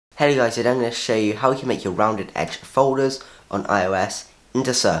Hey guys, today I'm going to show you how you can make your rounded edge folders on iOS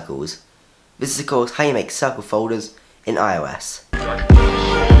into circles. This is of course how you make circle folders in iOS.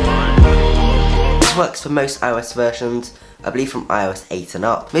 This works for most iOS versions, I believe from iOS 8 and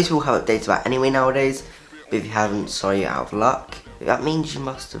up. Most people have updates about anyway nowadays, but if you haven't, sorry, you're out of luck. That means you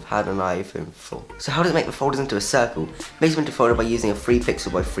must have had an iPhone before. So how does it make the folders into a circle? It makes them into a folder by using a 3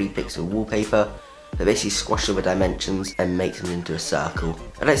 pixel by 3 pixel wallpaper that basically squashes over dimensions and makes them into a circle.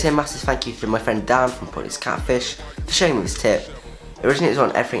 I'd like to say a massive thank you to my friend Dan from Pointless Catfish for showing me this tip. Originally it was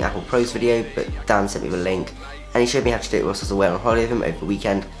on Everything Apple Pro's video, but Dan sent me the link and he showed me how to do it whilst I was away on holiday with him over the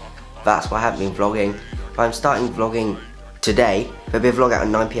weekend. That's why I haven't been vlogging, but I'm starting vlogging today. There'll be a vlog out at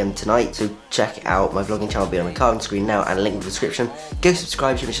 9 PM tonight, so check it out. My vlogging channel will be on the card on screen now and a link in the description. Go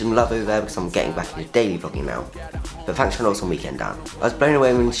subscribe, show me some love over there because I'm getting back into daily vlogging now. But thanks for an awesome weekend, Dan. I was blown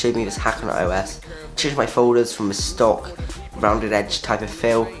away when he showed me this hack on iOS. Changed my folders from the stock rounded edge type of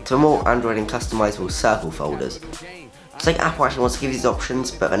fill to more Android and customizable circle folders. It's like Apple actually wants to give these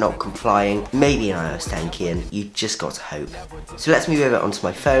options, but they're not complying. Maybe in iOS 10, Ikian, you just got to hope. So let's move over onto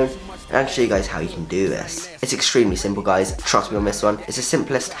my phone, and I'll show you guys how you can do this. It's extremely simple, guys. Trust me on this one. It's the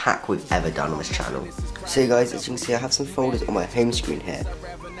simplest hack we've ever done on this channel. So guys, as you can see, I have some folders on my home screen here.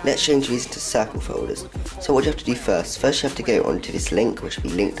 Let's change these into circle folders. So what you have to do first you have to go onto this link, which will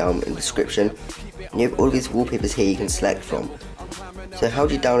be linked down in the description. And you have all these wallpapers here you can select from. So how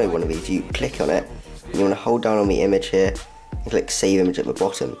do you download one of these? You click on it, and you want to hold down on the image here, and click save image at the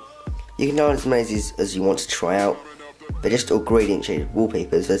bottom. You can download as many of these as you want to try out. They're just all gradient shaded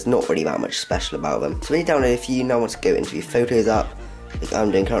wallpapers, there's not really that much special about them. So when you download, if you now want to go into your photos app, like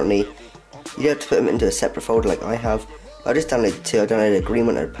I'm doing currently, you don't have to put them into a separate folder like I have. I just downloaded two. I downloaded a green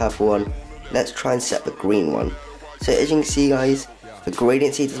one and a purple one. Let's try and set the green one. So as you can see, guys, the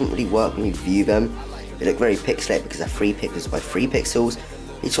gradiency doesn't really work when you view them. They look very pixelated because they're 3 pixels by 3 pixels.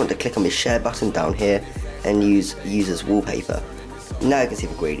 You just want to click on the share button down here and use as wallpaper. Now you can see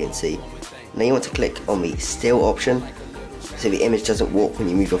the gradiency. Now you want to click on the still option so the image doesn't warp when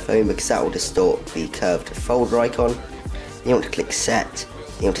you move your phone, because that will distort the curved folder icon. You want to click set.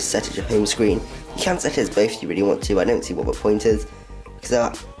 You want to set it to your home screen. You can set it as both if you really want to. I don't see what the point is,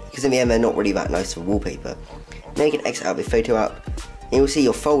 because in the end they're not really that nice for wallpaper. Now you can exit out the photo app and you'll see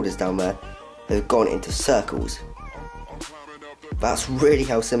your folders down there have gone into circles. That's really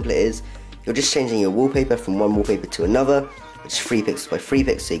how simple it is. You're just changing your wallpaper from one wallpaper to another, which is 3 pixels by 3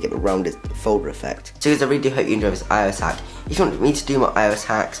 pixels, so you get a rounded folder effect. So guys, I really do hope you enjoy this iOS hack. If you want me to do more iOS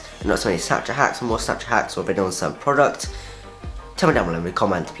hacks, and not so many Snapchat hacks, or more Snapchat hacks, or video on some product, tell me down below in the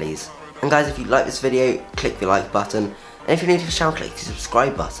comments, please. And guys, if you like this video, click the like button, and if you're new to the channel, click the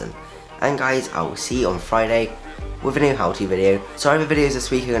subscribe button. And guys, I will see you on Friday with a new how-to video. Sorry, the videos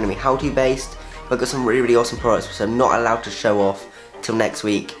this week are going to be how-to based, but I've got some really awesome products which I'm not allowed to show off till next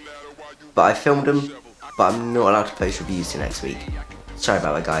week. But I filmed them, but I'm not allowed to post reviews till next week. Sorry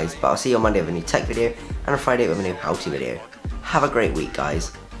about that, guys, but I'll see you on Monday with a new tech video, and on Friday with a new how-to video. Have a great week,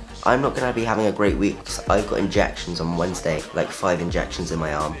 guys. I'm not going to be having a great week because I've got injections on Wednesday, like 5 injections in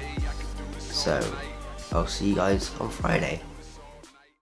my arm. So, I'll see you guys on Friday.